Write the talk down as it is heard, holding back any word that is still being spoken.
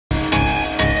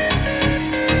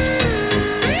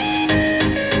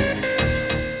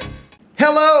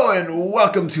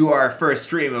Welcome to our first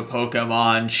stream of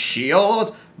Pokemon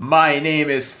Shield. My name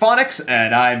is Phonix,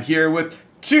 and I'm here with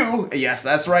two, yes,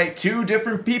 that's right, two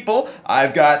different people.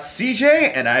 I've got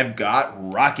CJ, and I've got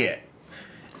Rocket.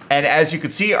 And as you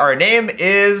can see, our name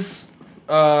is...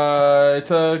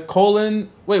 It's a colon.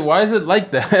 Wait, why is it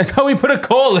like that? I thought we put a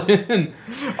colon.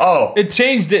 Oh. It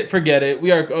changed it, forget it.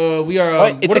 We are...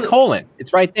 Wait, it's a colon.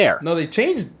 It's right there. No, they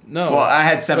changed... No. Well, I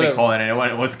had semicolon, and it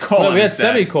went with colon. No, we had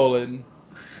instead. Semicolon.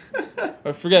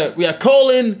 I forget it. We got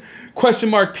colon, question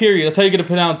mark, period. That's how you're going to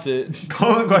pronounce it.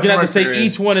 Colon, question mark, You're going to have to say period.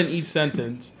 each one in each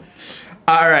sentence.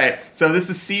 All right, so this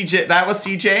is CJ. That was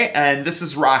CJ, and this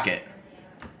is Rocket.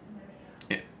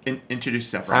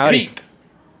 Introduce yourself, Rocket.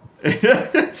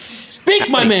 Speak. Speak,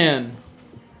 my man.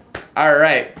 All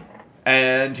right,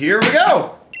 and here we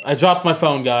go. I dropped my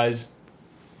phone, guys.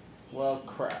 Well,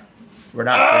 crap. We're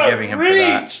not forgiving him for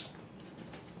that.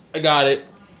 I got it.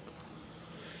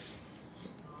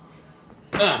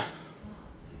 Ah.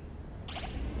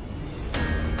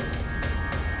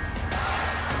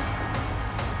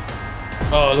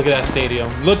 Oh, look at that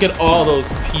stadium. Look at all those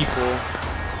people.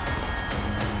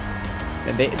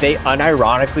 And they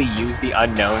unironically use the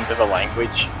unknowns as a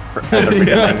language, as a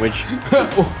written language.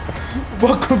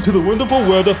 Welcome to the wonderful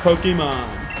world of Pokemon.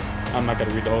 I'm not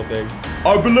gonna read the whole thing.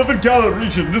 Our beloved Galar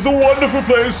region is a wonderful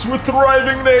place with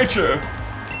thriving nature,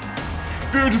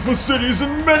 beautiful cities,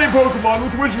 and many Pokemon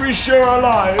with which we share our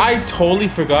lives. I totally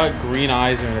forgot green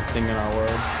eyes are a thing in our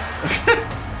world.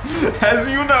 As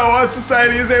you know, our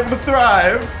society is able to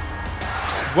thrive.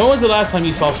 When was the last time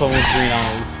you saw someone with green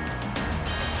eyes?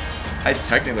 I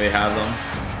technically have them.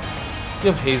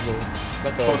 You have Hazel.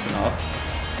 Close enough.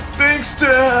 Thanks to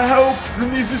help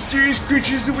from these mysterious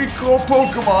creatures that we call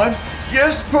Pokemon.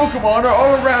 Yes, Pokemon are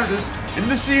all around us, in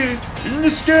the sea, in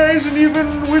the skies, and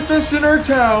even with us in our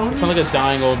towns. You sound like a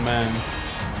dying old man.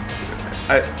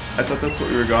 I thought that's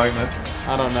what we were going with.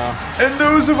 I don't know. And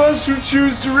those of us who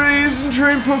choose to raise and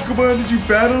train Pokemon to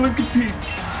battle and compete.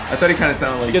 I thought he kind of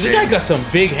sounded like Yeah, this James. guy got some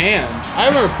big hands. I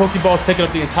remember Pokeballs taking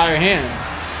up the entire hand.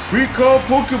 We call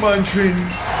Pokemon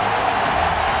trainers.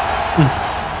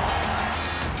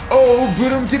 Oh,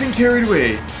 but I'm getting carried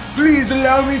away. Please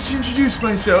allow me to introduce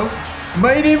myself.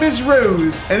 My name is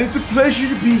Rose, and it's a pleasure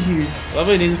to be here. I love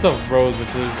how he names himself Rose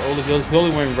because he's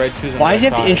only wearing red shoes and Why red does he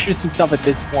have to tie. introduce himself at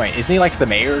this point? Isn't he like the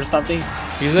mayor or something?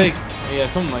 He's like, yeah,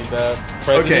 something like that.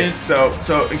 President. Okay,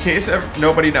 so in case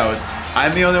nobody knows,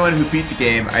 I'm the only one who beat the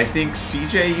game. I think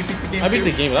CJ, you beat the game I too?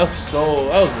 beat the game. That was long.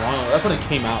 That's when it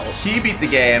came out. He beat the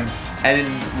game,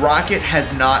 and Rocket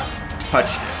has not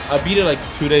touched it. I beat it like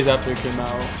 2 days after it came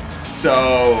out.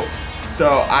 So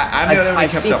I'm the other one who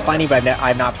I've kept seen up. plenty, but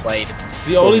I've not played.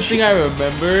 The only thing I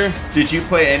remember Did you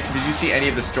play? Did you see any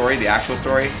of the story, the actual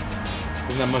story?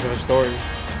 isn't that much of a story.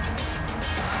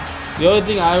 The only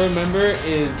thing I remember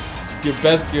is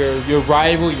your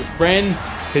rival, your friend,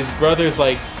 his brother's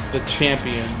like the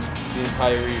champion in the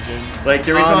entire region. Like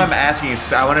the reason why I'm asking is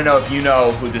because I want to know if you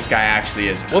know who this guy actually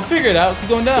is. We'll figure it out. Keep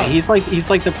going down. Yeah, he's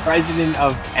like the president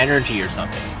of energy or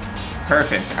something.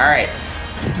 Perfect. All right.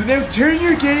 So now turn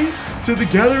your gaze to the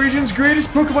Galar region's greatest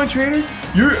Pokemon trainer,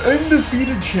 your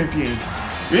undefeated champion.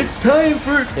 It's time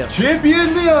for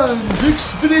Champion Leon's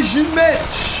Expedition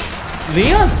Match.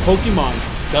 Leon's Pokemon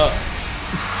sucked.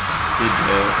 He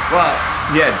did. Well,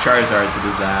 he had Charizard, so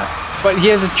does that. But he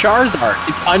has a Charizard.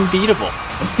 It's unbeatable.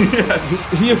 Yes.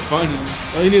 He is funny.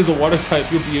 All he needs is a water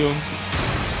type. You'll beat him.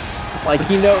 Like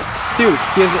he knows, dude.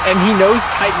 He knows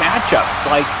tight matchups.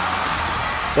 Like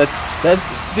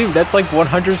that's like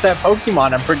 100%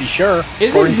 Pokemon. I'm pretty sure.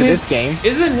 According to this game.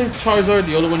 Isn't his Charizard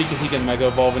the only one he can Mega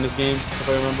Evolve in this game? If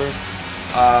I remember.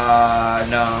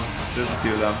 No. There's a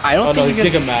few of them. I don't think he's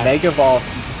you can Gigamax. Mega Evolve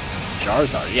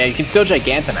Charizard. Yeah, you can still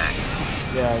Gigantamax.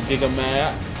 Yeah,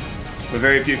 Gigamax. But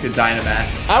very few could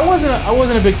Dynamax. I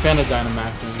wasn't a big fan of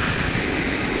Dynamaxing.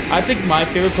 I think my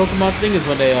favorite Pokemon thing is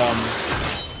when they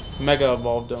Mega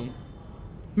Evolved them.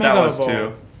 That was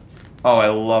too. Oh, I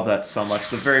love that so much.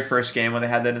 The very first game when they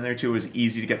had that in there too was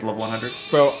easy to get to level 100.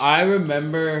 Bro, I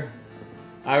remember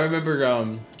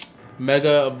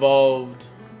Mega Evolved.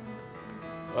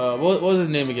 What was his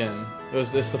name again?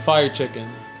 It's the Fire Chicken.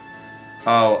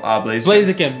 Oh, Blaziken.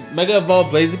 Blaziken. Mega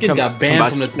Evolved Blaziken got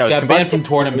banned from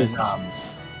tournaments.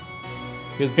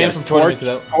 He was banned from tournaments.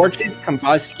 Torchic,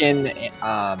 Combuskin,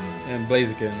 And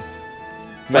Blaziken.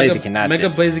 Blaziken, that's Mega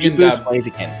it. Blaziken got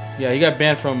Blaziken. Yeah, he got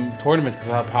banned from tournaments because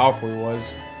of how powerful he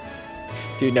was.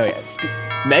 Dude, no,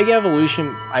 yeah. Mega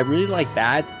Evolution, I really like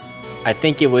that. I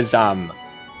think it was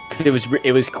because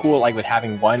it was cool, like with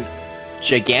having one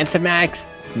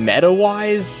Gigantamax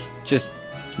meta-wise, just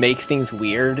makes things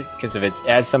weird because of it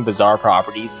has some bizarre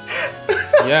properties.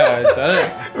 Yeah, is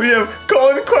that it? We have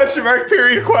colon question mark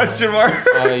period question mark.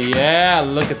 Oh yeah,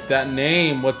 look at that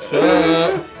name. What's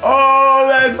up? Oh,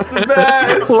 that's the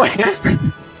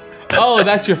best. Oh,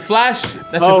 that's your flash.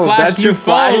 That's your flash that's new your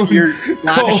flash, phone. your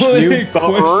flash Colon, new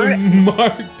phone. question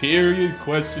mark period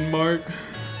question mark.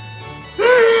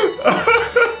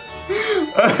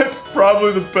 That's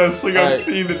probably the best thing I've Alright.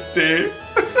 seen today.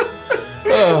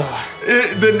 Ugh.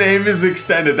 The name is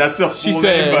extended. That's the She full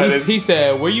name, but said, he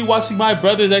said, were you watching my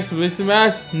brother's exhibition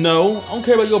match? No, I don't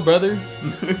care about your brother.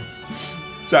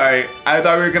 Sorry, I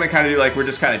thought we were gonna kind of do like we're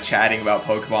just kind of chatting about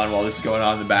Pokemon while this is going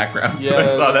on in the background. Yeah, But I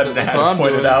saw that that's how Nat I'm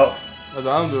pointed doing it. out. That's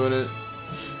how I'm doing it.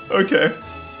 Okay.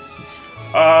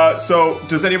 So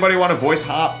does anybody want to voice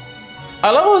Hop? I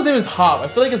love how his name is Hop. I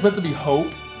feel like it's meant to be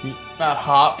Hope, not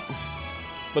Hop.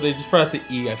 But they just forgot the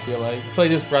E, I feel like. I feel like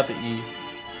they just forgot the E.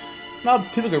 Now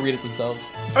people can read it themselves.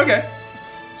 Okay.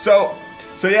 So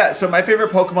yeah. So my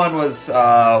favorite Pokemon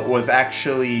was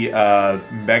actually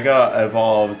Mega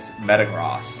Evolved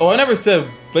Metagross. Oh, I never said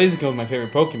Blaziken was my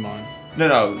favorite Pokemon.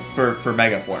 No, for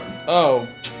Mega form. Oh,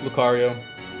 Lucario.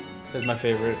 That's my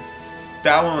favorite.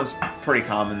 That one was pretty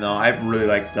common though. I really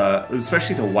like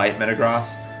especially the white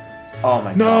Metagross. Oh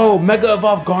my god. No, Mega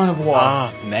Evolved Gardevoir.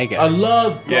 Ah, Mega. I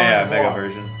love Gardevoir. Yeah, Mega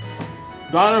version.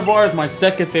 Gardevoir is my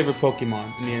second favorite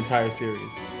Pokemon in the entire series.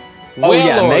 Oh,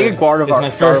 yeah, Wailord Mega Gardevoir- is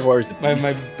my first, Gardevoir is the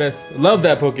my best. Love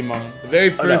that Pokemon. The very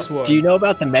Oh, no. first one. Do you know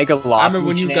about the Mega Lopunny? I remember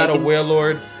when you got a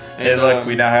Wailord. And, Hey, look,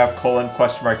 we now have colon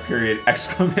question mark period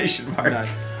exclamation mark. I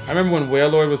remember when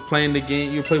Wailord was playing the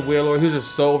game. You played Wailord. He was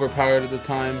just so overpowered at the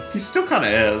time. He still kind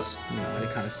of is. No,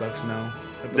 it kind of sucks now.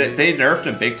 I They, believe. they nerfed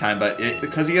him big time, but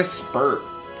because he has Spurt,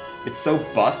 it's so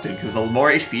busted. Because the more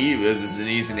HP he loses and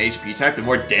he's an HP type, the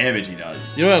more damage he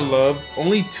does. You know what I love?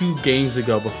 Only 2 games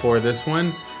ago before this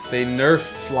one, they nerfed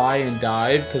Fly and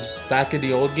Dive. Because back in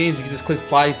the old games, you could just click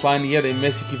Fly in the air. They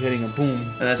miss, you keep hitting them.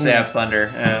 Boom. Unless boom. they have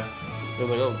Thunder. Yeah. I was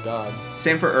like, oh god.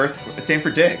 Same for Earth. Same for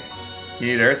Dig. You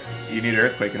need Earth. You need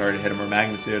Earthquake in order to hit him or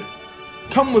Magnitude.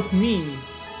 Come with me.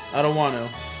 I don't want to.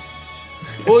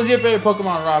 What was your favorite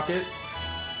Pokemon, Rocket?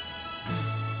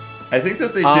 I think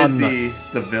that they did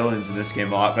the villains in this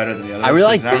game a lot better than the others. I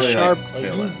really 'cause like they're not Bisharp. Are you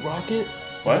villains. Rocket?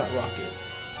 What? Not Rocket.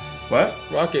 What?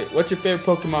 Rocket, what's your favorite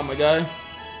Pokemon, my guy?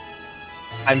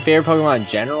 I'm favorite Pokemon in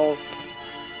general.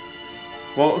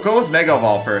 Well, go with Mega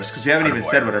Evolve first, because we haven't even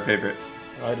said what our favorite.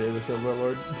 Oh, I did. I said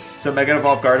Wailord. So Mega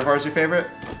Evolve Gardevoir is your favorite?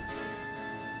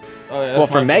 Oh, yeah, Well,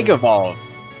 that's for my Mega favorite. Evolve,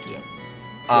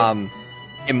 Yeah.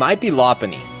 it might be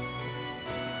Lopunny.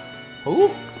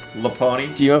 Who?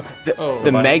 Laponi? Do you know Oh, the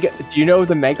Lopunny. Mega? Do you know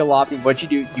the Mega Lopunny? What you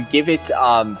do? You give it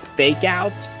Fake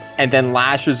Out and then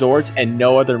Last Resort and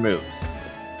no other moves.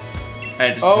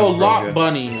 And it just Oh, moves really Lock good.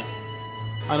 Bunny.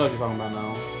 I know what you're talking about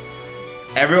now.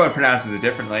 Everyone pronounces it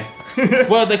differently.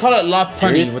 Well, they call it Lock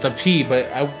Bunny Serious? with a P, but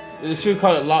they should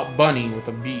call it Lock Bunny with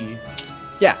a B.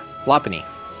 Yeah, Lopunny.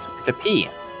 It's a P.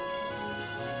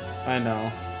 I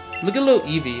know. Look at little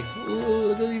Eevee. Ooh,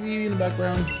 look at little Eevee in the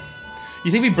background.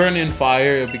 You think we burn it in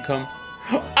fire, it'll become...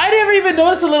 I never even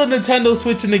noticed a little Nintendo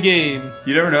Switch in the game.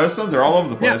 You never noticed them? They're all over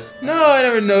the place. No, I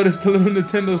never noticed the little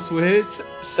Nintendo Switch.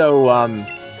 So,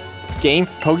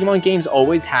 Pokemon games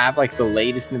always have like the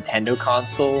latest Nintendo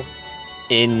console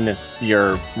in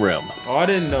your room. Oh, I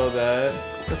didn't know that.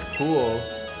 That's cool.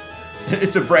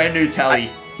 It's a brand new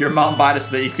telly. Your mom bought it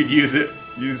so that you could use it.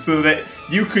 So that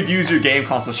you could use your game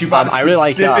console. She bought it I really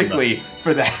like, specifically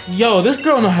for that. Yo, this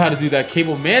girl know how to do that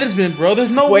cable management, bro. There's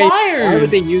no Wait, wires. why would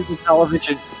they use the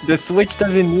television? The Switch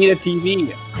doesn't need a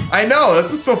TV. I know.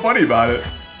 That's what's so funny about it.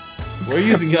 We're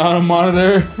using it on a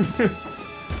monitor.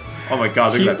 Oh my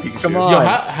god, look at that Pikachu. Come on. Yo,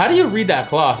 how do you read that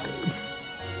clock?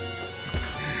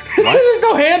 There's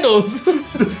no handles.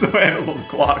 There's no handles on the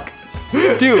clock.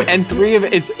 Dude, and 3 of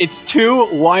it, it's 2,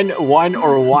 1, 1,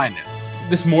 or 1.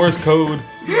 This Morse code.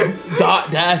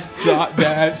 Dot dash, dot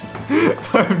dash.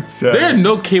 I'm dead. There are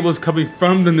no cables coming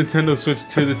from the Nintendo Switch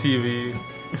to the TV.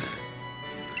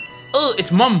 Oh,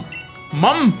 it's mom.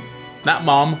 Mom. Not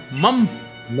mom. Mom.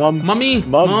 Mum. Mummy.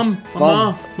 Mum. Mom. Mum.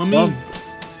 Mama. Mummy. Mum.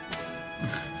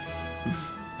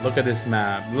 Look at this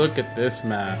map. Look at this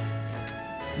map.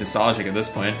 Nostalgic at this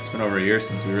point. It's been over a year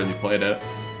since we really played it.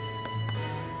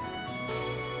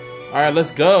 Alright,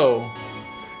 let's go.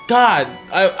 God,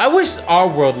 I wish our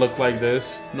world looked like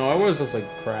this. No, our world looks like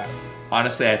crap.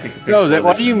 Honestly, I think the No, pixel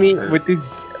what do you edition mean hurt. with these?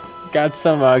 Got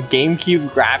some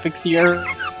GameCube graphics here.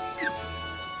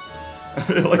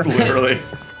 Like literally.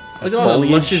 Look at all the Foliage.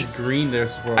 luscious green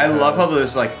there's for. I love how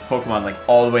there's like Pokemon like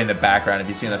all the way in the background. If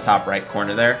you see in the top right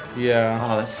corner there. Yeah.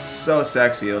 Oh, that's so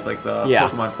sexy. With like the Yeah.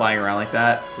 Pokemon flying around like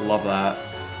that. Love that.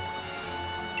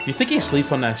 You think he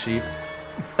sleeps on that sheep?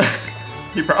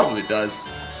 He probably does.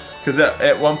 Because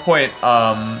at one point,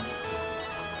 I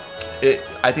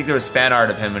think there was fan art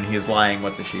of him when he was lying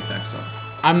with the sheep next to him.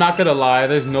 I'm not gonna lie,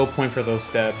 there's no point for those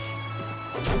steps.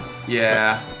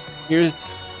 Yeah. Here's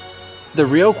the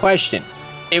real question.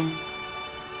 If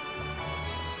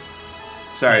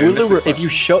Sorry, we missed the Wooloo, if you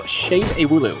shave a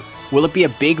Wooloo, will it be a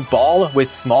big ball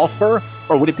with small fur,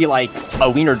 or would it be like a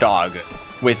wiener dog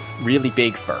with really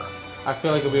big fur? I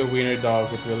feel like it'll be a wiener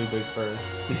dog with really big fur.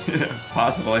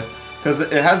 Possibly. Because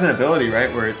it has an ability,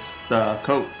 right, where it's the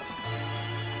coat.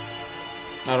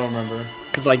 I don't remember.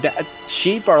 Because like that,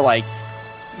 sheep are like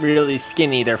really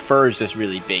skinny. Their fur is just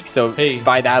really big. So Hey.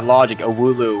 by that logic, a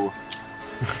Wooloo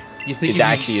You think is if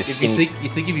actually a if skinny. you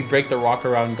think if you break the rock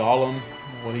around Gollum,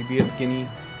 will he be a skinny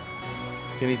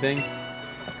thing?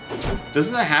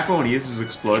 Doesn't that happen when he uses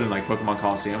Explode in like Pokemon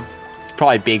Coliseum? It's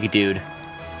probably big dude.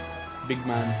 Big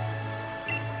man.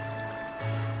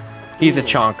 He's a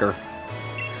chonker.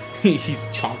 He's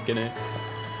chonking it.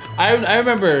 I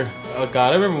remember. Oh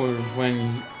god, I remember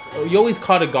when you always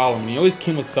caught a Gollum and he always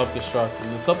came with self-destruct,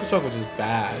 and the self-destruct was just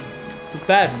bad. It's a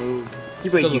bad move.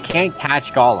 Wait, you can't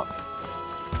catch Gollum.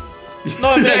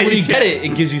 No, I mean like, when You you get it,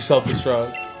 it gives you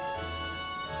self-destruct.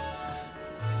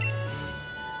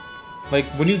 Like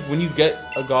when you get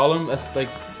a Gollum that's like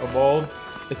evolved,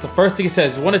 it's the first thing it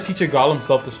says. You want to teach your Gollum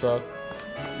self-destruct.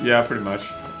 Yeah, pretty much.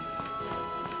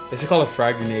 They should call it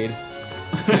frag grenade.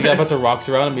 You got a bunch of rocks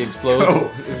around and he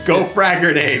explodes. Go frag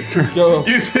grenade. Go.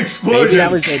 Use Maybe explosion. that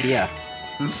was the idea.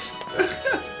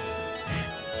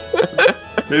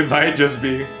 It might just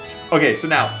be. Okay, so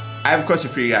now I have a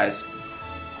question for you guys.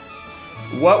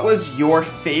 What was your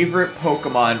favorite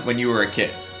Pokemon when you were a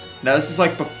kid? Now this is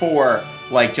like before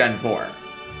like Gen 4.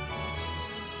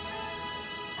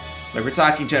 Like we're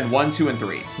talking Gen 1, 2, and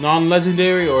 3.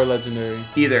 Non-legendary or legendary?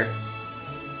 Either.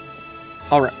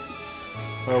 All right.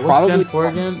 What's Probably Gen 4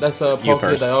 again? That's a You Palkia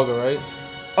first. Dialga, right?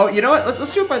 Oh, you know what?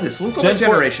 Let's do it by this. We'll go by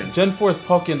generation. Gen 4 is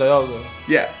Palkia and Dialga.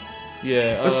 Yeah.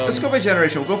 Yeah. Let's go by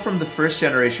generation. We'll go from the first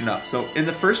generation up. So in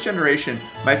the first generation,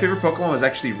 my favorite Pokemon was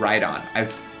actually Rhydon. I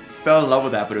fell in love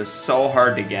with that, but it was so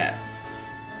hard to get.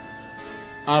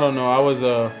 I don't know. I was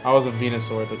a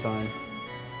Venusaur at the time.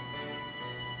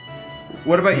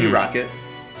 What about you, Rocket?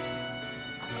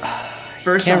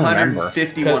 First Can't remember.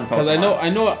 151 Pokemon. Because I know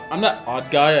I'm not odd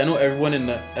guy. I know everyone in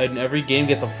every game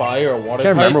gets a fire or water. I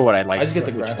can't remember type. what I liked. I just get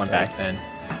the which grass one type. back then.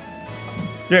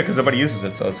 Yeah, because nobody uses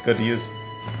it, so it's good to use.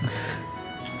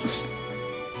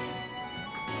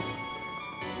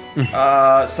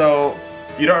 So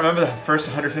you don't remember the first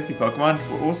 150 Pokemon?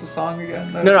 What was the song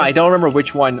again? No, I don't remember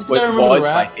which one You still remember was the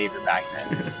my rap? favorite back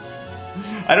then.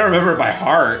 I don't remember it by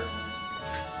heart.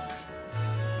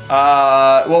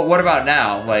 Well, what about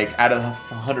now? Like, out of the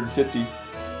 150?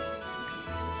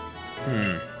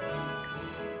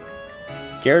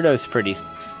 Gyarados pretty.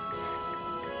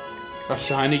 A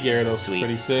shiny Gyarados, Sweet.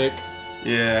 pretty sick.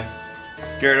 Yeah.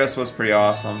 Gyarados was pretty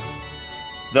awesome.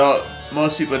 Though,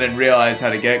 most people didn't realize how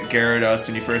to get Gyarados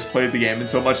when you first played the game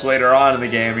until much later on in the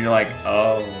game, and you're like,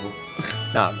 oh.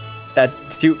 No,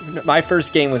 my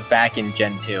first game was back in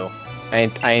Gen 2. I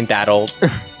ain't that old.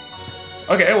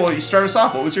 Okay, well, you start us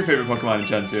off. What was your favorite Pokemon in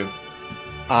Gen 2?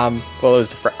 Well, it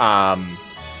was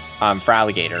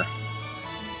Fraligator.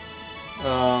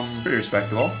 Pretty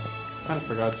respectable. Kind of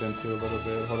forgot Gen 2 a little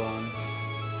bit. Hold on.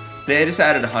 They just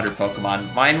added 100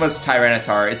 Pokemon. Mine was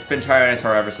Tyranitar. It's been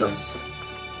Tyranitar ever since.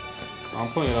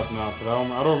 I'm pulling it up now because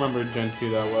I don't remember Gen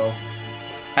 2 that well.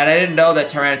 And I didn't know that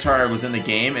Tyranitar was in the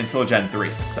game until Gen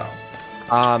 3, so.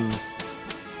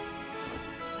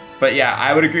 But yeah,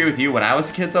 I would agree with you. When I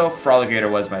was a kid, though, Froligator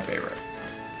was my favorite.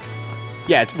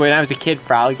 Yeah, when I was a kid,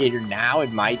 Fraligator. Now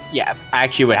it might. Yeah,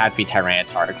 actually, it would have to be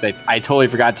Tyranitar because I totally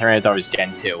forgot Tyranitar was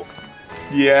Gen 2.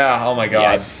 Yeah, oh my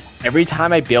god. Yeah, every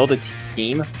time I build a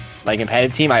team, like a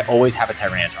competitive team, I always have a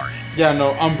Tyranitar in. Yeah,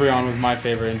 no, Umbreon was my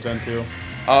favorite in Gen 2.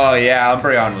 Oh yeah,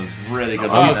 Umbreon was really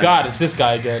good. Oh god, it's this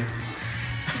guy again.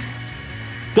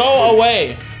 Go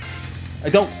away! I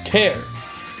don't care.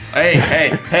 Hey.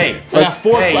 I got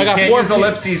four. Hey, I got you can't four. use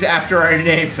ellipses after our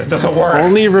names. That doesn't work.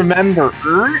 Only remember.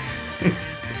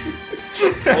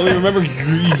 Only remember.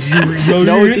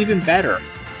 No, it's even better.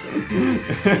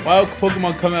 Why would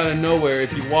Pokemon come out of nowhere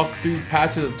if you walk through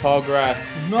patches of tall grass?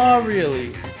 Not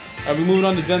really. Are we moving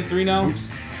on to Gen 3 now? Oops.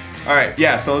 All right,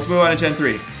 yeah. So let's move on to Gen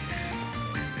 3.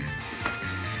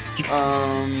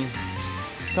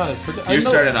 God, I forget. You're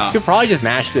starting off. You could probably just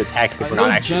mash the text if I we're know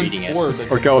not actually Gen reading 4 it,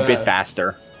 like or the go a bit best.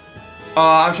 faster.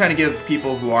 I'm trying to give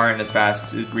people who aren't as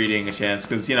fast at reading a chance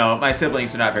because you know my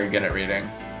siblings are not very good at reading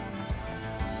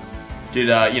due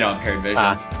to impaired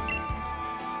vision.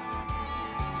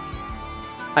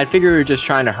 I figure you're just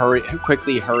trying to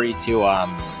quickly hurry to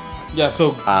Yeah,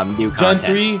 so new Gen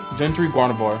content. 3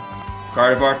 Gardevoir.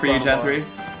 Gardevoir for you, Gen Gardevoir. 3?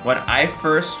 When I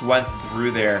first went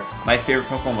through there, my favorite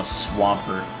Pokemon was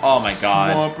Swampert. Oh my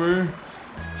god. Swampert.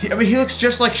 I mean, he looks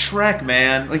just like Shrek,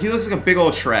 man. Like, he looks like a big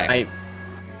old Shrek.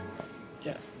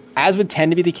 Yeah. As would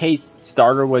tend to be the case,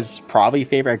 Starter was probably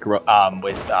favorite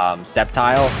with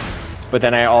Sceptile, but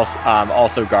then I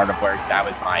also Gardevoir because that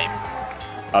was my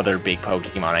other big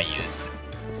Pokemon I used.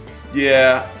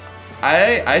 Yeah.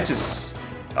 I just...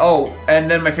 Oh, and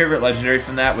then my favorite legendary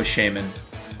from that was Shaman.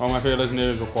 Oh, my favorite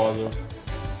legendary is Rayquaza.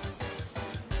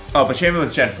 Oh, but Shaman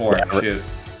was Gen 4. Yeah, Shoot.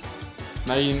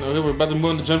 Now you know, okay, we're about to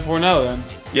move into Gen 4 now then.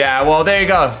 Yeah, well, there you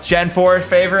go. Gen 4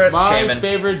 favorite, My Shaman.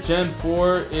 favorite Gen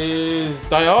 4 is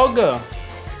Dialga.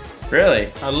 Really?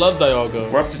 I love Dialga.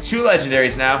 We're up to 2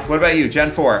 legendaries now. What about you, Gen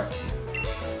 4?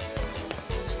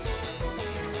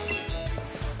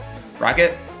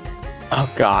 Rocket?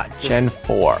 Oh god, Gen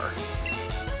 4.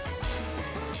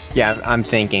 Yeah, I'm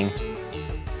thinking.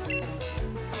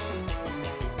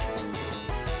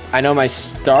 I know my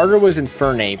starter was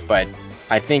Infernape, but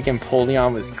I think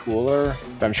Empoleon was cooler.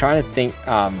 But I'm trying to think.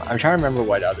 I'm trying to remember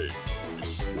what others.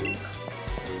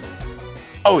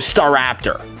 Oh,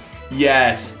 Staraptor.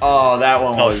 Yes. Oh, that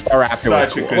one was Staraptor was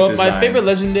such cool. a good Well, design. my favorite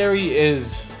legendary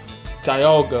is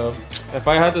Dialga. If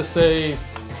I had to say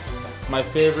my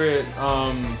favorite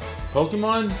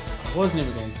Pokemon, what was the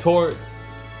name again?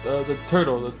 The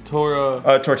turtle, the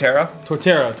Torterra?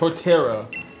 Torterra.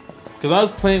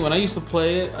 Because when I used to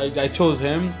play it, I chose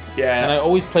him. Yeah. And I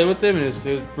always played with him, and it was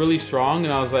really strong.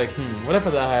 And I was like, what if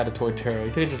I had a Torterra?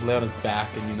 You could just lay on his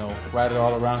back and, ride it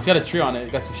all around. He got a tree on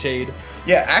it, got some shade.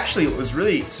 Yeah, actually, it was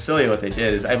really silly what they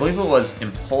did. Is I believe it was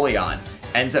Empoleon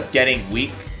ends up getting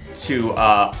weak to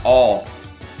all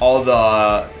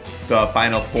the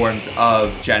final forms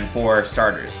of Gen 4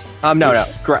 starters. No.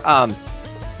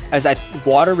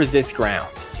 Water resists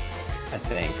ground, I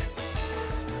think.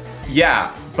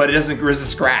 Yeah, but it doesn't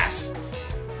resist grass.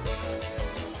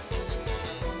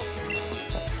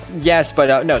 Yes,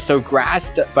 but no. So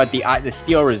grass, but the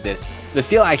steel resists. The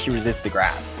steel actually resists the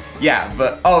grass. Yeah,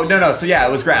 but no. So yeah,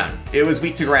 it was ground. It was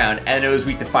weak to ground, and it was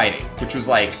weak to fighting, which was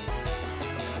like.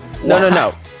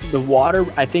 No. The water,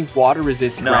 I think water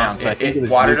resists ground. So I think it was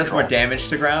water neutral. does more damage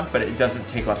to ground, but it doesn't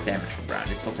take less damage from ground.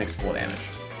 It still takes full damage.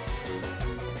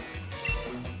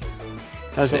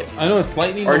 Does it? I know it's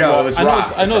lightning. Or to no, wa- it was I know rock.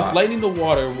 It's, It I was know rock. it's lightning to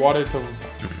water to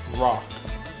rock.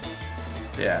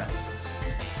 Yeah.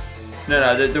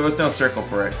 No, there was no circle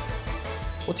for it.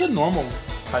 What's a normal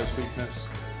type weakness?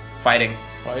 Fighting.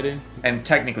 Fighting. And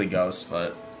technically ghost,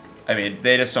 but I mean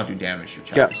they just don't do damage to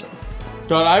each other. Yeah. So.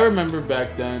 God, I remember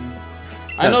back then.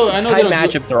 I No, know. type They don't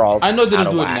matchups are all. I know they out don't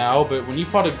of do it whack. now, but when you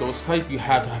fought a ghost type, you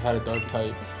had to have had a dark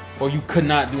type, or you could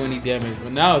not do any damage.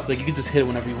 But now it's like you can just hit it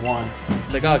whenever you want.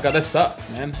 Like, oh god, that sucks,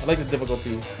 man. I like the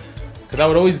difficulty, because I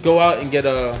would always go out and get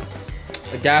a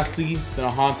Ghastly, then a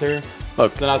Haunter.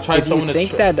 Look, Then I'll try if someone you to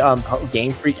think that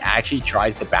Game Freak actually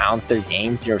tries to balance their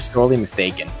games, you're sorely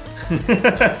mistaken. And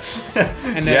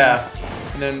then, Yeah.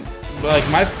 And then, like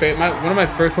one of my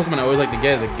first Pokemon I always like to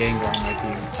get is a Gengar on my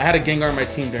team. I had a Gengar on my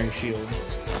team during Shield.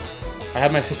 I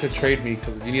had my sister trade me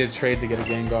because you need a trade to get a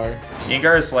Gengar.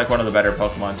 Gengar is like one of the better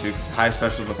Pokemon too, because high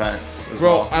special defense as Bro,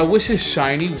 well. I wish his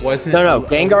shiny wasn't. No,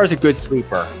 Gengar is a good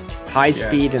sleeper. High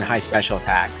speed and high special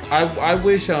attack I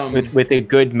wish with a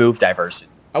good move diversity.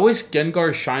 I wish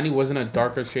Gengar's shiny wasn't a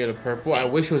darker shade of purple. I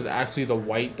wish it was actually the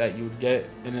white that you would get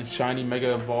in a shiny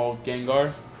Mega Evolved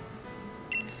Gengar.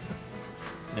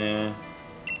 Yeah.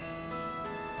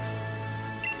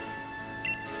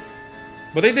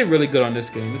 But they did really good on this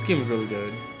game. This game was really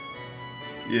good.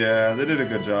 Yeah, they did a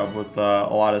good job with a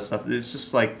lot of stuff. It's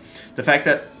just like the fact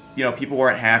that people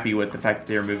weren't happy with the fact that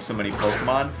they removed so many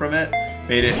Pokemon from it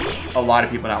made it a lot of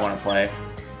people not want to play.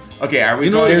 Okay, are we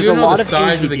going? There's You a know lot the of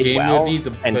size things of the they did game you well, would need to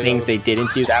and play things those. they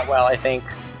didn't do that well. I think.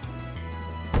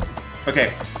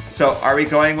 Okay, so are we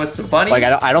going with the bunny? Like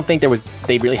I don't think they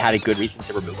really had a good reason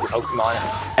to remove the Pokemon,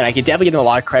 and I could definitely give them a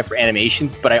lot of credit for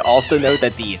animations. But I also know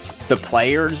that the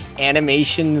players'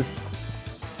 animations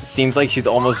seems like she's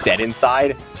almost dead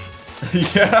inside.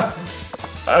 Yeah.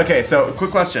 Okay, so quick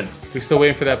question. We're still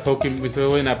waiting for that Pokemon. We're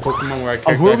still waiting that Pokemon where I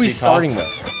Oh, who are we starting with?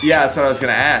 Yeah, that's what I was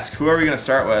gonna ask. Who are we gonna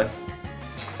start with?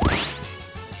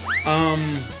 Have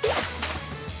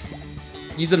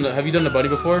you done the bunny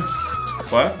before?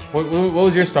 What? What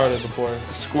was your starter before?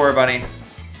 Score bunny.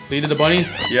 So you did the bunny?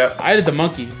 Yep. I did the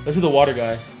monkey. Let's do the water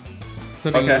guy.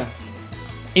 Something Okay. new.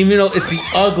 Even though it's the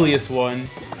ugliest one,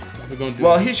 We're going to do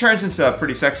Well, it. he turns into a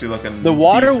pretty sexy looking. The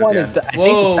water beast at one the is end. the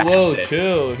Whoa, I think whoa, the fastest.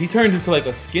 chill. He turns into like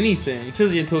a skinny thing. He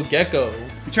turns into a gecko.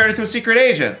 He turned into a secret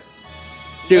agent.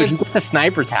 Dude, he got the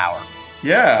sniper tower.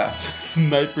 Yeah.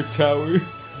 Sniper tower.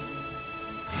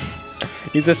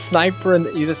 He's a sniper in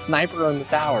the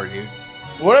tower, dude.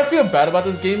 What I feel bad about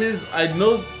this game is I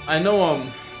know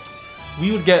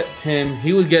we would get him,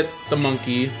 he would get the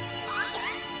monkey.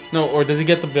 No, or does he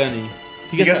get the bunny?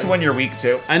 He gets the one you're weak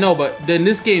to. I know, but in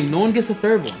this game, no one gets the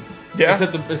third one. Yeah.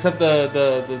 Except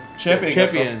the Champion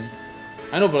gets champion.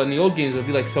 I know, but in the old games, it'd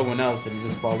be like someone else and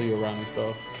just follow you around and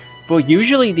stuff. Well,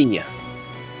 usually the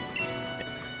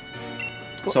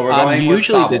So we're going with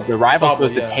usually Sobble. the rival's Sobble,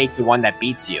 supposed yeah. to take the one that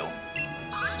beats you.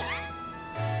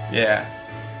 Yeah.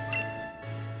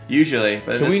 Usually,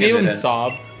 but in Can this we game name they him didn't.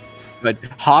 Sob? But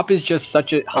Hop is just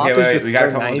such a Hop Okay, is wait, just we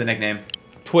gotta so come up nice. with a nickname.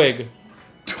 Twig.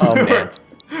 Oh man,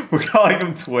 We're calling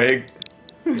him Twig.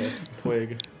 Yes,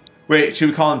 Twig. Wait, should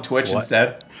we call him Twitch What?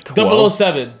 instead?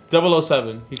 007.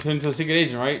 007. He turned into a secret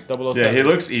agent, right? 007. Yeah, he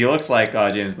looks like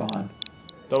James Bond.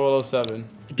 007.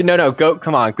 No,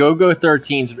 come on, Go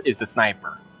 13 is the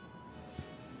sniper.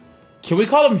 Can we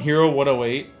call him Hero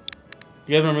 108?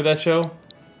 You guys remember that show?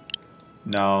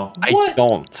 No. I What?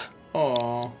 don't.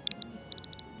 Aww.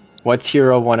 What's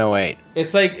Hero 108?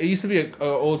 It's like it used to be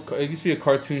it used to be a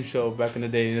cartoon show back in the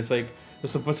day, and it's like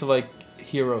there's a bunch of like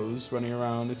heroes running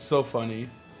around. It's so funny.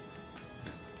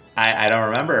 I don't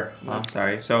remember. Oh, I'm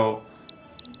sorry. So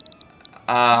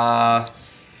I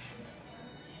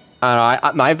don't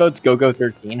know. My vote's Go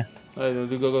 13.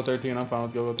 Do Go 13. I'm fine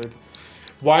with Go 13.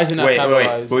 Why is it not wait.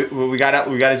 capitalized? We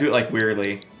gotta do it like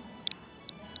weirdly.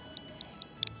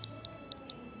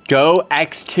 Go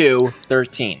X2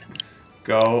 13.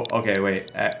 Go. Okay,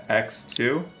 wait.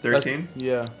 X2 13.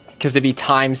 Yeah. Because it'd be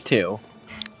times 2.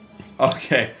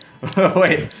 Okay.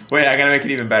 wait. I gotta make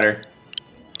it even better.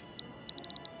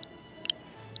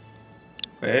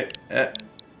 Wait.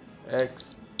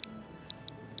 X.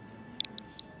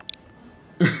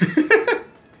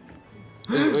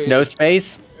 No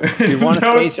space? Do you want a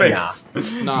no space or not?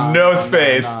 space. Nah, no nah,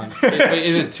 space. nah. Wait,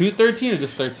 is it 213 or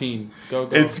just 13? Go.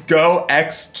 It's Go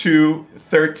X2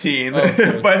 13,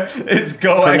 Okay. but it's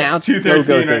Go Pronounce X2 Go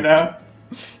 13 right now.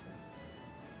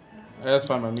 That's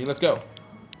fine by me. Let's go.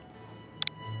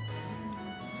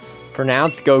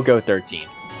 Pronounced Go 13.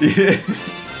 I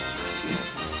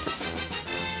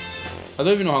don't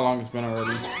even know how long it's been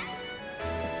already.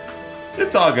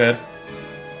 It's all good.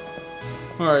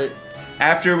 All right.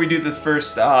 After we do this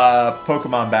first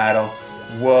Pokemon battle,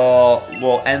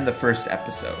 we'll end the first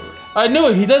episode. I know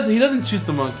it. He doesn't choose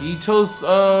the monkey. He chose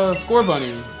Score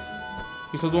Bunny.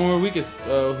 He chose the one we're weakest.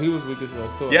 He was weakest to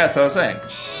us too. Yeah, so I was saying.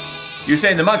 You're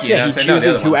saying the monkey, and Yeah, I'm he saying no, the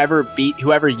chooses other one.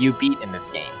 whoever you beat in this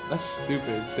game. That's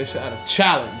stupid. They should add a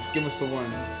challenge. Give us the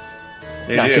one.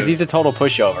 They No, do. because he's a total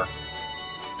pushover.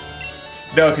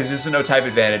 No, because there's no type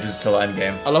advantages till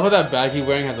endgame. I love how that bag he's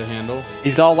wearing has a handle.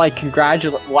 He's all like,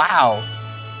 congratulate. Wow.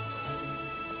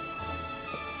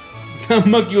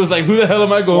 Monkey was like, "Who the hell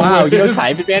am I going Wow, with?" you know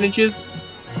type advantages?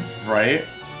 Right?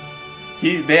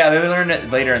 They learned it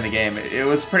later in the game. It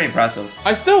was pretty impressive.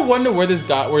 I still wonder where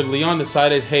Leon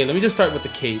decided, hey, let me just start with the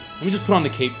cape. Let me just put on the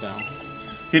cape now.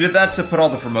 He did that to put all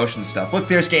the promotion stuff. Look,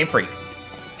 there's Game Freak.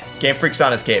 Game Freak's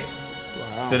on his cape.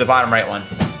 Wow. They're the bottom right one.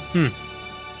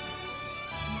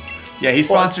 Yeah, he's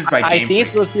sponsored by I Game think Freak.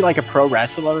 it's supposed to be like a pro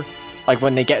wrestler. Like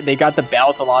when they got the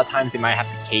belt, a lot of times they might have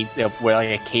the cape, they'll wear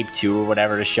like a cape too or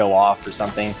whatever to show off or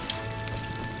something.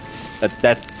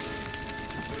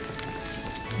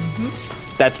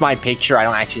 That's my picture. I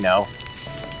don't actually know.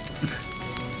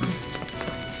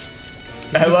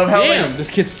 I love how Damn, this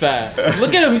kid's fat.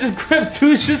 Look at him. He just grabbed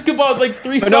two shish kebabs, like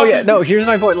 3 But no, sauces. no. Here's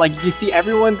my point. Like you see,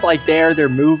 everyone's like there. They're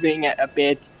moving a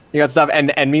bit. You got stuff,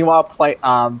 and meanwhile,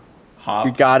 Hop.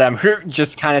 we got her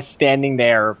just kind of standing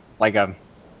there like a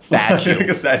statue, Like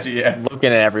a statue, yeah. looking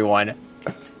at everyone.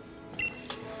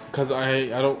 Because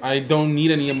I don't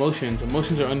need any emotions.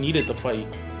 Emotions are unneeded to fight.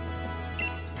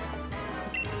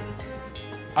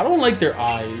 I don't like their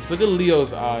eyes. Look at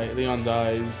Leon's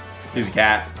eyes. He's a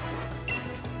cat.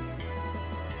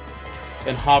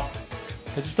 And Hop.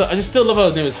 I just still love how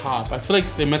his name is Hop. I feel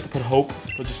like they meant to put Hope,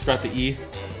 but just forgot the E.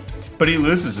 But he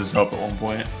loses his hope at one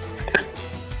point.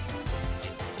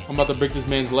 I'm about to break this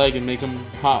man's leg and make him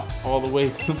hop all the way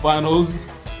to the finals.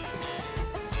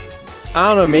 I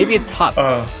don't know. Maybe it's top.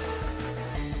 Huh.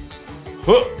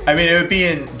 I mean, it would be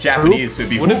in Japanese, so it'd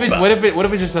be What if Hoopa. what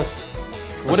if it's just a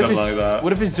something like that.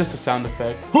 what if it's just a sound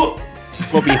effect? Hoop,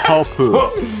 Will be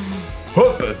Hopu.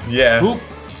 Hoopa. Yeah. hoop,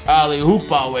 ali hoop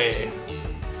away.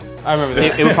 I remember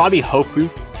that. It would probably be Hopu.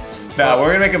 Nah, we're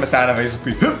gonna make him a sound effect. Just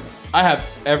be, "Hoop." I have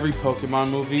every Pokemon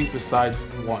movie besides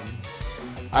one.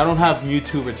 I don't have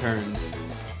Mewtwo Returns.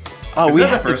 Oh, Is we that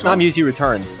the have, first it's not one? Mewtwo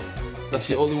Returns. That's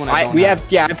the only one I don't We have.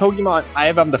 have, yeah, Pokemon. I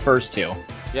have the first two.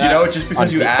 Yeah, You know, just because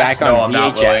On you V- asked, back on no, I'm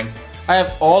not VHS. willing. I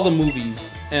have all the movies,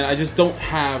 and I just don't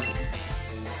have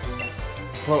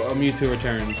Mewtwo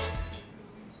Returns.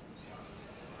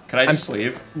 Can I just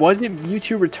leave? Wasn't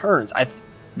Mewtwo Returns?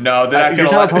 No, they're not You're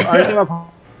gonna talking let about,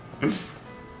 me. are you talking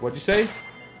What'd you say?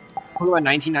 about Pokemon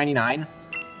 1999?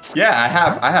 Yeah,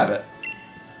 I have it.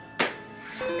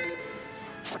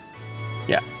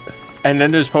 Yeah. And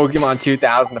then there's Pokemon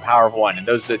 2000, The Power of One, and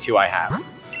those are the two I have.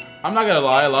 I'm not gonna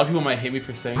lie, a lot of people might hate me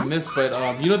for saying this, but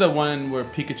you know that one where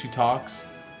Pikachu talks?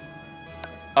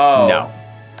 Oh. No.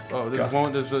 Oh,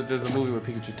 God. there's a movie where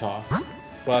Pikachu talks.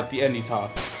 Well, at the end he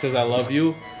talks. He says I love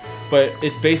you. But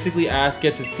it's basically Ash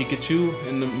gets his Pikachu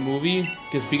in the movie,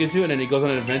 gets Pikachu, and then he goes on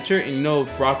an adventure, and you know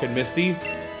Brock and Misty?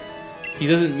 He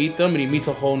doesn't meet them, and he meets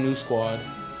a whole new squad.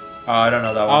 Oh, I don't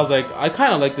know that one. I was like, I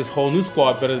kind of like this whole new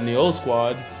squad better than the old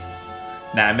squad.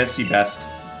 Nah, Misty best.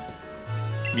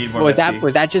 Need more Was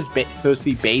Misty. that just supposed to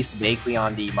be based vaguely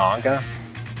on the manga?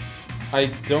 I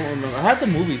don't remember. I had the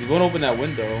movies. You go and open that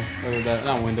window, or that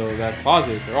not window, that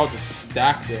closet. They're all just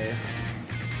stacked there.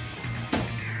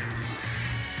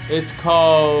 It's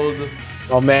called.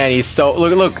 Oh man, he's so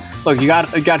look. You got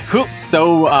Hook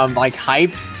so like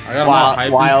hyped I got him all hyped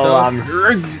and while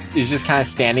stuff. is just kind of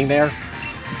standing there.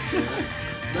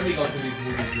 Let me go through these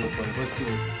movies real quick. Let's see.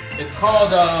 It's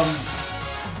called. I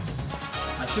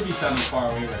should be sounding far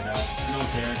away right now. You don't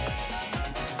care.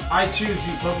 I choose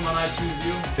you, Pokemon. I choose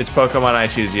you. It's Pokemon I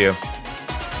Choose You.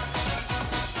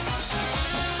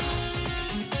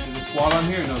 Is the squad on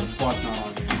here? No, the squad's not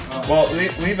on here. Well,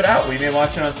 leave it out. We may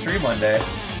watch it on stream one day.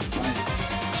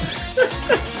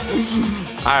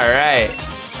 All right.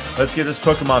 Let's get this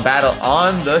Pokemon battle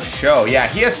on the show. Yeah,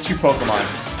 he has 2 Pokemon.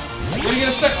 Where do you get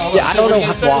a second? Oh, Yeah, I don't know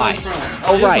why. why.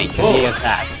 Oh right, because he has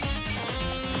that.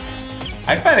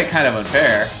 I find it kind of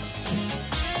unfair.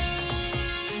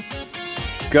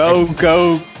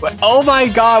 Go. Oh my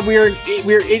god, we're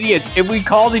idiots. If we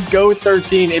called it Go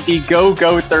 13, it'd be Go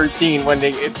 13 when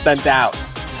it's sent out.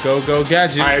 Go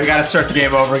gadget. All right, we gotta start the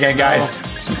game over again, guys.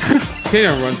 Can't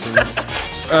even run through.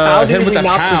 How Hit did him we with the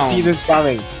not pound. see this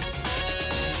coming?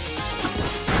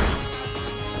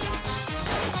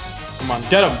 Come on,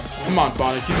 get him. Come on,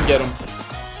 Phonic, you can get him.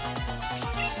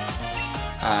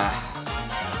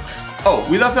 Oh,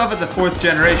 we left off at the 4th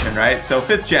generation, right? So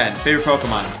 5th gen, favorite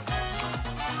Pokemon.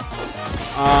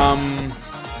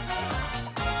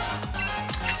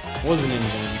 What was the name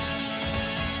again?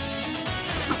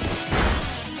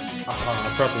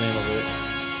 I forgot the name of it.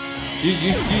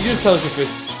 You just tell us your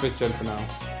fifth gen for now.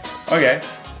 Okay.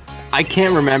 I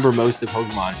can't remember most of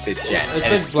Pokemon 5th gen, It's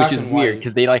and like black which is and weird white.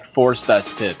 because they like forced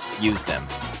us to use them.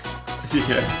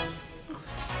 Yeah.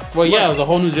 Well, yeah, it was a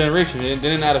whole new generation. They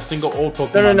didn't add a single old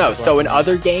Pokemon. No. So in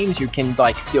other games, you can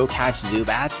like still catch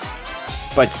Zubats,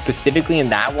 but specifically in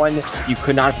that one, you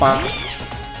could not find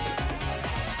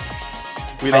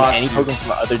We lost any you. Pokemon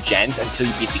from other gens until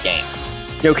you beat the game.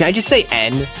 Yo, can I just say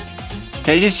N?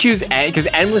 Can I just choose N? Because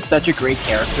N was such a great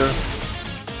character.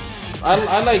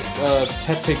 I like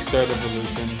Tepig's third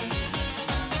evolution.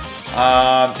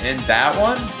 In that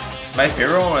one, my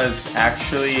favorite one was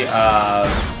actually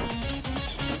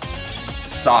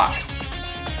Sock.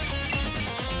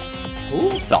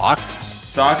 Ooh. Sock.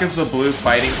 Sock is the blue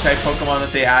fighting type Pokemon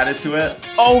that they added to it.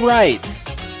 Oh right,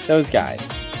 those guys.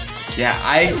 Yeah,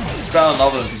 I fell in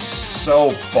love with him. He's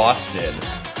so busted.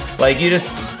 Like you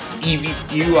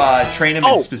train him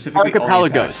in specifically only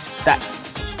Archipelagos. That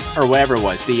or whatever it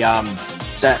was.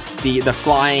 The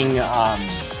flying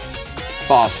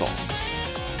fossil.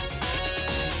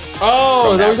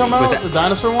 Oh, is that what From you're talking that- was about? that- The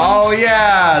dinosaur one? Oh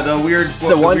yeah, the weird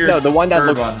The one- weird no, the one that bird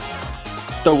looked- one.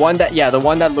 The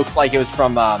one that looked like it was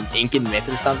from Ink and Myth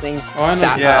or something. Oh, I know.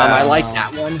 That, Yeah. I like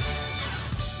that one.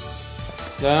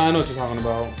 Yeah, I know what you're talking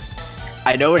about.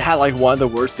 I know it had like one of the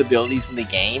worst abilities in the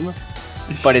game,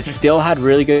 but it still had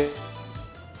really good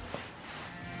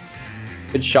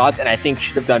shots, and I think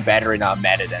should have done better in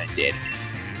meta than it did.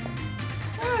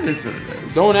 It is what it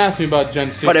is. Don't ask me about Gen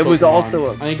 6. But it was Pokemon.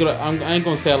 also I ain't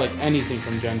gonna say I like anything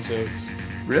from Gen 6.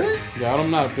 Really? Yeah, I'm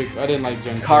not a big. I didn't like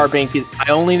Gen 6. Carbink is.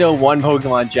 I only know one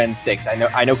Pokemon Gen 6. I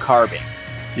know Carbink.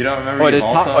 You don't remember Oh, it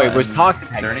was and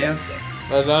Toxapex Gen Xerneas? 6.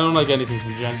 I don't like anything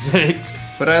from Gen 6.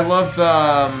 But I loved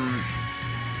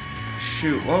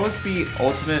shoot, what was the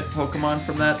ultimate Pokemon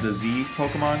from that? The Z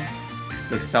Pokemon?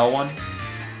 The Cell one?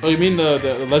 Oh, you mean the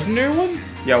legendary one?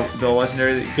 Yeah, the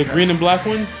legendary. The green and black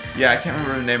one? Yeah, I can't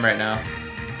remember the name right now.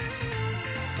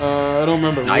 I don't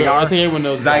remember. Zygarde? I think everyone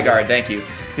knows. Zygarde, thank you.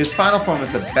 His final form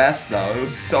was the best though. It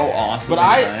was so awesome.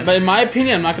 But in my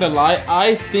opinion, I'm not gonna lie,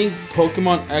 I think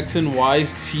Pokemon X and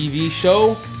Y's TV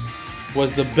show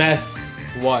was the best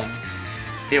one.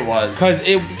 It was. Because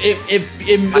it was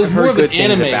I've more heard of an good things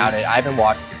anime. about it. I haven't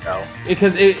watched it though.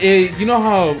 Because you know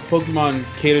how Pokemon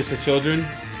caters to children,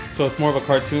 so it's more of a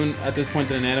cartoon at this point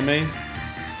than an anime.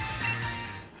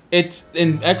 It's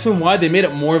in X and Y, they made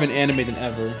it more of an anime than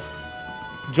ever.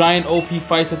 Giant OP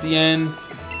fights at the end.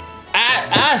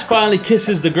 Ash finally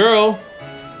kisses the girl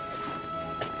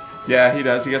Yeah, he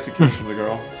does. He gets a kiss from the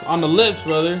girl. on the lips,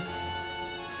 brother.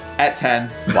 At 10.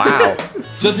 Wow.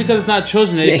 Just because it's not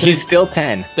children, Yeah, he's still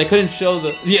 10. they couldn't show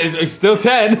the. Yeah, he's still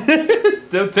 10.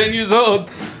 Still 10 years old.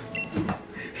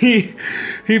 He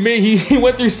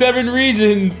went through 7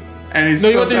 regions. And he's No,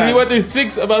 still 10. he went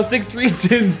through about 6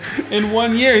 regions in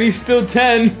 1 year, and he's still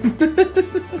 10.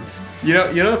 You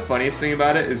know the funniest thing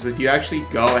about it is if you actually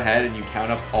go ahead and you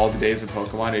count up all the days of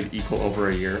Pokemon, it'd equal over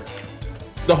a year.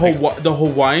 The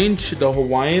Hawaiian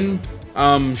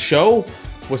show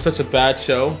was such a bad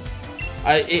show.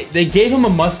 They gave him a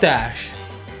mustache.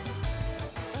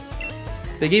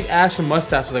 They gave Ash a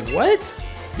mustache. I was like, what?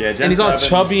 Yeah, Gen And he's all 7's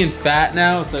chubby and fat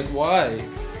now. It's like, why?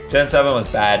 Gen 7 was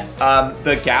bad.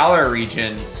 The Galar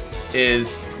region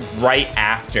is right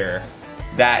after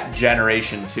that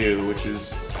Generation 2, which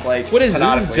is like What is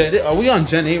canonically- this? Are we on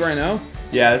Gen 8 right now?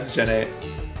 Yeah, this is Gen 8.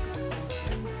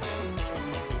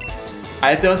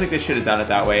 I don't think they should have done it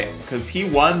that way because he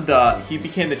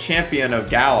became the champion of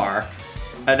Galar,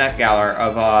 not Galar,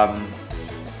 of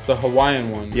The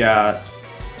Hawaiian one. yeah.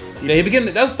 Yeah, he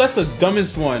became. That's the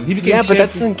dumbest one. He became. Yeah, but that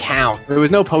champion- doesn't count. There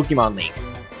was no Pokemon League.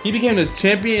 He became the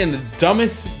champion in the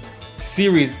dumbest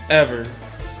series ever.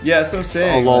 Yeah, that's what I'm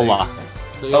saying. Alola.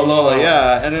 Alola,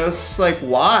 yeah, and it was just like,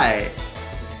 why?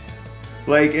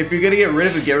 Like, if you're gonna get rid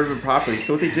of it, get rid of it properly.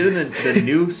 So what they did in the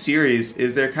new series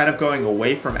is they're kind of going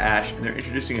away from Ash and they're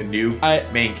introducing a new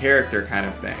main character kind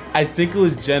of thing. I think it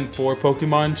was Gen 4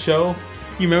 Pokemon show.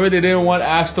 You remember they didn't want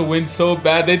Ash to win so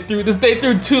bad. They threw 2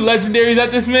 legendaries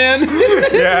at this man.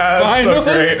 Yeah, that's so Finals.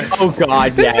 great. Oh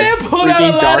god, This yeah. man pulled out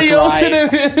a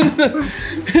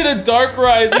Latios in a Dark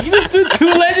Rise. Like, he just threw 2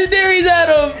 legendaries at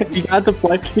him. He got the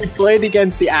play. He played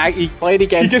against the he played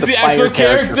against Against the player actual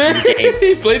character. from the game.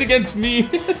 He played against me.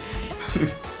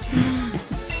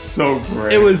 So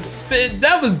great. It was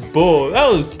that was bull. That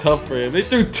was tough for him. They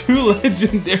threw 2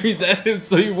 legendaries at him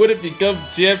so he wouldn't become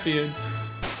champion.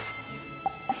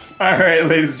 All right,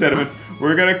 ladies and gentlemen,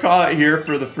 we're gonna call it here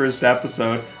for the first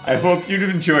episode. I hope you've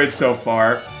enjoyed so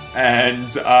far,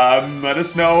 and let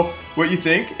us know what you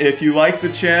think. If you like the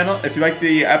channel, if you like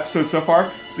the episode so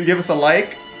far, so give us a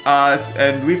like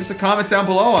and leave us a comment down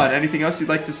below on anything else you'd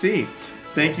like to see.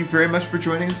 Thank you very much for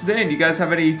joining us today. And do you guys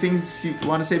have anything you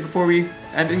want to say before we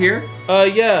end it here?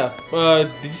 Yeah.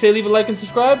 Did you say leave a like and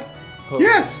subscribe?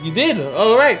 Yes. You did.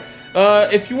 All right.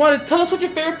 If you want to tell us what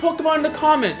your favorite Pokemon in the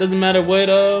comment, doesn't matter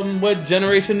what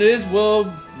generation it is,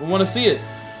 we want to see it.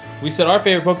 We said our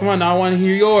favorite Pokemon, now I want to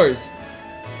hear yours.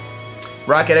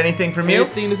 Rocket, anything from you?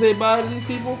 Anything to say about these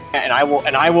people? And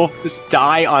I will just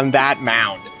die on that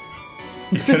mound.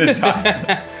 You're gonna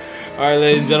die. All right,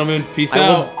 ladies and gentlemen, peace I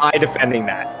out. will die defending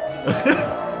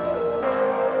that.